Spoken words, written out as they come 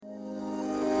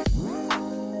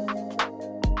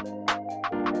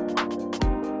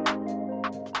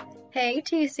Hey,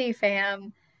 TC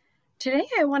fam. Today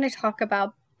I want to talk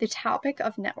about the topic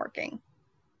of networking.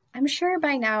 I'm sure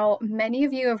by now many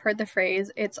of you have heard the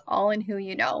phrase, it's all in who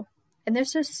you know. And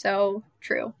this is so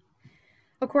true.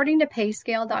 According to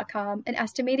payscale.com, an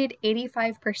estimated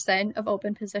 85% of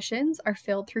open positions are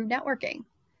filled through networking.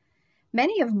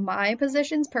 Many of my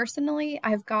positions personally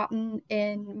I've gotten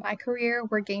in my career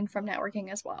were gained from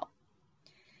networking as well.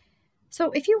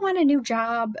 So if you want a new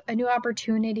job, a new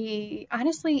opportunity,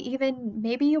 honestly, even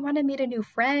maybe you want to meet a new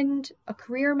friend, a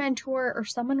career mentor, or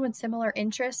someone with similar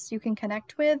interests you can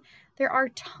connect with, there are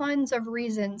tons of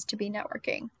reasons to be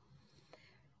networking.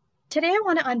 Today, I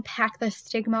want to unpack the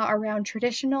stigma around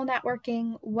traditional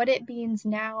networking, what it means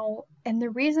now, and the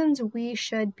reasons we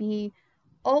should be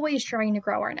always trying to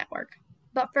grow our network.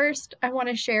 But first, I want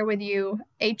to share with you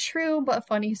a true but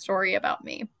funny story about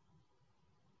me.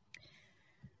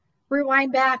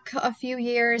 Rewind back a few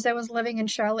years, I was living in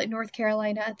Charlotte, North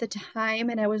Carolina at the time,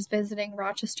 and I was visiting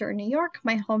Rochester, New York,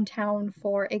 my hometown,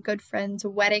 for a good friend's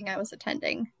wedding I was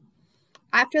attending.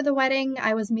 After the wedding,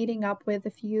 I was meeting up with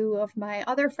a few of my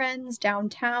other friends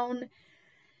downtown.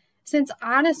 Since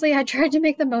honestly, I tried to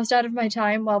make the most out of my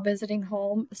time while visiting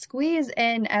home, squeeze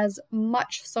in as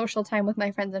much social time with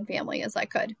my friends and family as I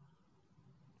could.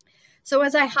 So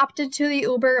as I hopped into the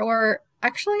Uber, or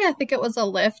actually I think it was a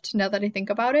Lyft now that I think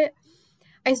about it,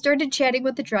 I started chatting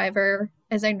with the driver,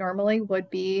 as I normally would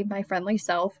be, my friendly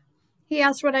self. He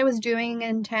asked what I was doing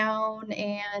in town,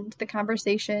 and the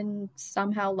conversation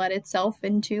somehow led itself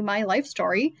into my life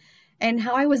story and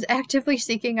how I was actively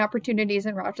seeking opportunities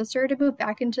in Rochester to move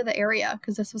back into the area,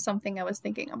 because this was something I was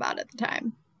thinking about at the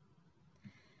time.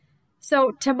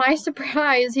 So to my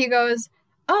surprise, he goes,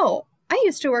 "Oh, I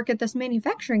used to work at this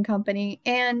manufacturing company,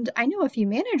 and I know a few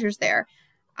managers there.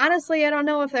 Honestly, I don't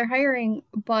know if they're hiring,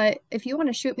 but if you want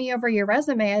to shoot me over your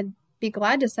resume, I'd be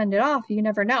glad to send it off. You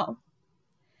never know."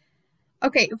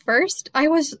 Okay, first, I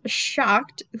was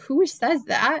shocked. Who says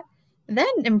that? Then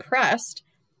impressed.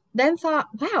 Then thought,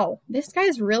 wow, this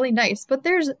guy's really nice, but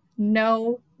there's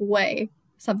no way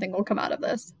something will come out of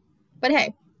this. But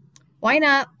hey, why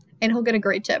not? And he'll get a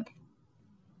great tip.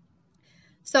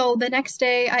 So the next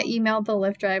day, I emailed the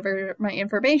Lyft driver my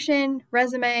information,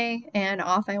 resume, and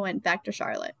off I went back to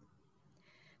Charlotte.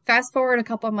 Fast forward a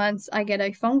couple months, I get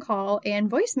a phone call and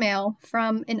voicemail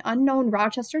from an unknown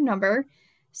Rochester number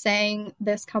saying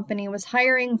this company was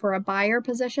hiring for a buyer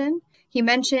position. He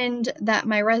mentioned that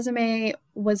my resume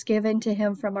was given to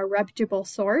him from a reputable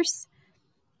source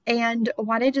and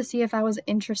wanted to see if I was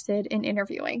interested in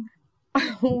interviewing.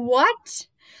 What?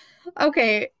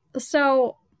 Okay,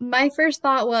 so my first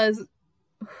thought was,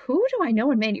 who do I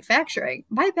know in manufacturing?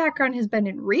 My background has been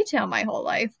in retail my whole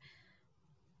life.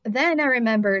 Then I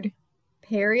remembered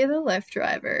Perry the Lyft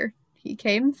driver. He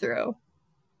came through.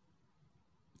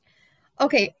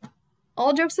 Okay,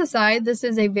 all jokes aside, this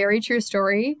is a very true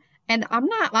story, and I'm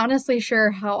not honestly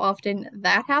sure how often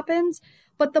that happens,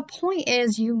 but the point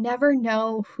is you never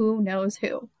know who knows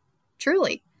who.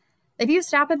 Truly. If you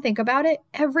stop and think about it,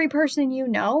 every person you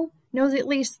know knows at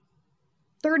least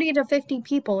 30 to 50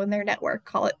 people in their network.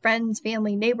 Call it friends,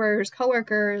 family, neighbors,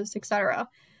 coworkers, etc.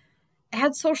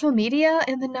 Add social media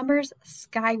and the numbers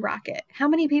skyrocket. How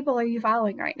many people are you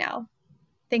following right now?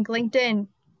 Think LinkedIn,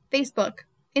 Facebook,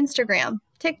 Instagram,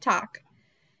 TikTok.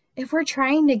 If we're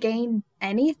trying to gain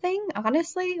anything,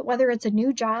 honestly, whether it's a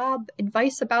new job,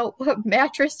 advice about what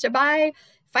mattress to buy,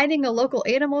 finding a local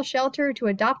animal shelter to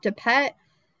adopt a pet,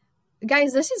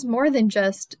 guys, this is more than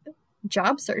just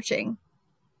job searching.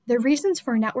 The reasons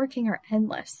for networking are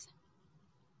endless.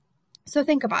 So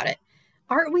think about it.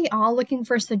 Aren't we all looking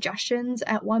for suggestions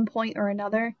at one point or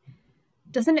another?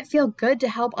 Doesn't it feel good to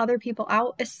help other people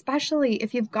out, especially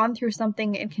if you've gone through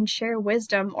something and can share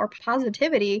wisdom or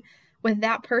positivity with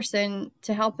that person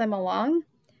to help them along?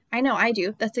 I know I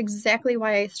do. That's exactly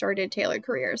why I started Tailored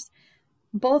Careers,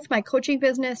 both my coaching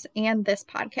business and this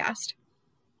podcast.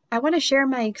 I want to share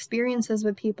my experiences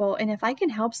with people, and if I can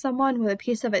help someone with a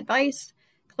piece of advice,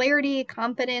 clarity,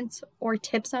 confidence, or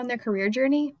tips on their career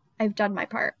journey, I've done my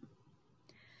part.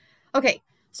 Okay,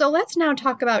 so let's now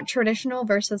talk about traditional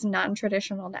versus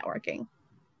non-traditional networking.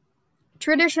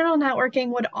 Traditional networking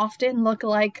would often look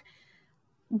like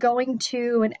going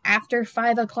to an after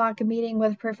 5 o'clock meeting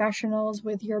with professionals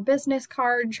with your business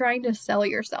card, trying to sell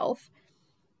yourself.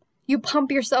 You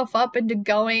pump yourself up into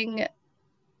going,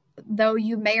 though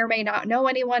you may or may not know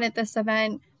anyone at this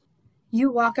event. You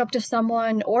walk up to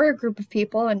someone or a group of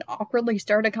people and awkwardly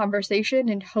start a conversation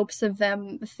in hopes of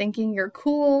them thinking you're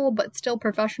cool but still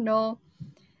professional.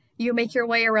 You make your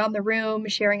way around the room,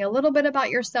 sharing a little bit about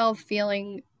yourself,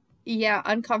 feeling,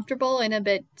 uncomfortable and a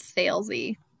bit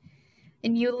salesy.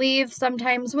 And you leave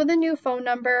sometimes with a new phone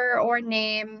number or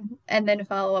name and then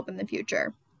follow up in the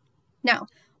future. Now,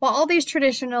 while all these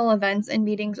traditional events and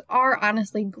meetings are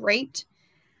honestly great,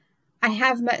 I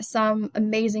have met some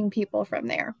amazing people from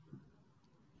there.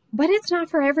 But it's not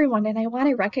for everyone, and I want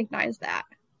to recognize that.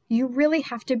 You really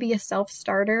have to be a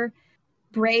self-starter,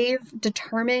 brave,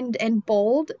 determined, and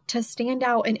bold to stand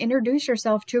out and introduce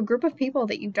yourself to a group of people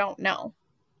that you don't know.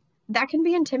 That can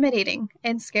be intimidating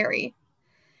and scary.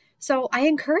 So I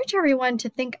encourage everyone to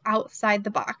think outside the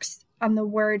box on the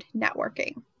word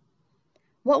networking.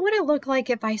 What would it look like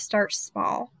if I start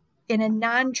small in a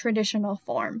non-traditional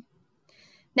form?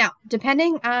 Now,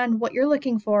 depending on what you're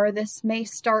looking for, this may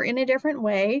start in a different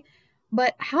way,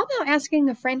 but how about asking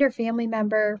a friend or family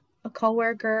member, a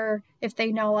coworker, if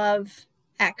they know of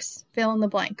X, fill in the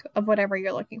blank of whatever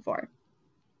you're looking for.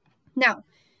 Now,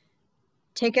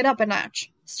 take it up a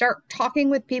notch. Start talking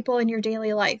with people in your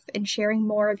daily life and sharing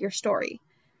more of your story.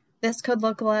 This could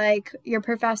look like your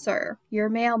professor, your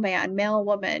mailman,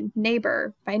 mailwoman,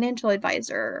 neighbor, financial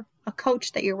advisor, a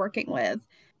coach that you're working with.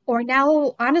 Or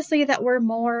now, honestly, that we're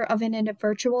more of in a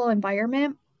virtual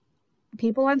environment,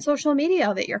 people on social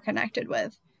media that you're connected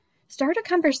with. Start a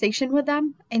conversation with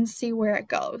them and see where it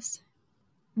goes.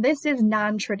 This is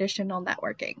non-traditional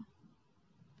networking.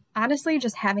 Honestly,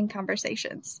 just having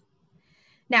conversations.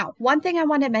 Now, one thing I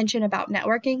want to mention about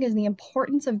networking is the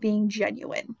importance of being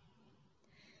genuine.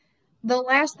 The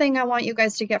last thing I want you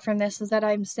guys to get from this is that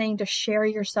I'm saying to share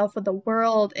yourself with the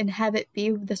world and have it be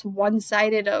this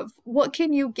one-sided of, what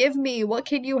can you give me? What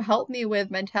can you help me with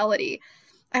mentality?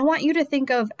 I want you to think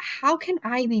of, how can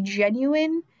I be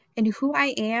genuine in who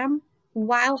I am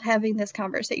while having this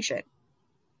conversation?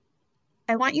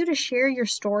 I want you to share your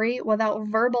story without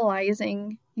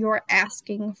verbalizing your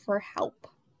asking for help.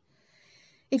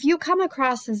 If you come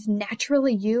across as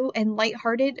naturally you and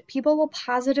lighthearted, people will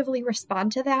positively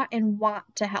respond to that and want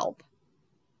to help.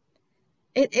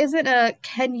 It isn't a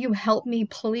 "can you help me"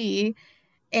 plea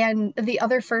and the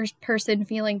other first person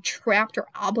feeling trapped or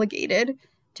obligated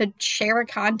to share a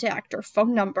contact or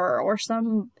phone number or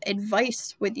some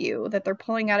advice with you that they're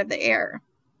pulling out of the air.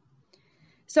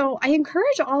 So I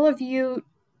encourage all of you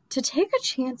to take a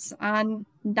chance on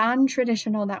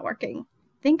non-traditional networking.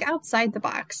 Think outside the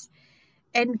box.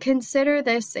 And consider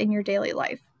this in your daily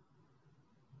life.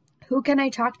 Who can I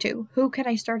talk to? Who can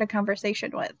I start a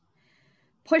conversation with?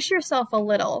 Push yourself a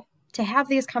little to have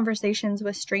these conversations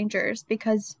with strangers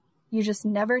because you just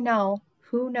never know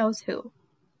who knows who.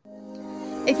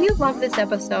 If you love this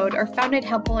episode or found it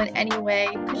helpful in any way,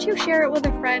 could you share it with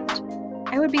a friend?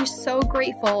 I would be so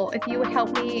grateful if you would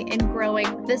help me in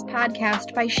growing this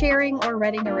podcast by sharing or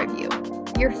writing a review.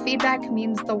 Your feedback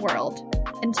means the world.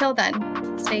 Until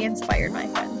then, stay inspired, my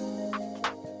friends.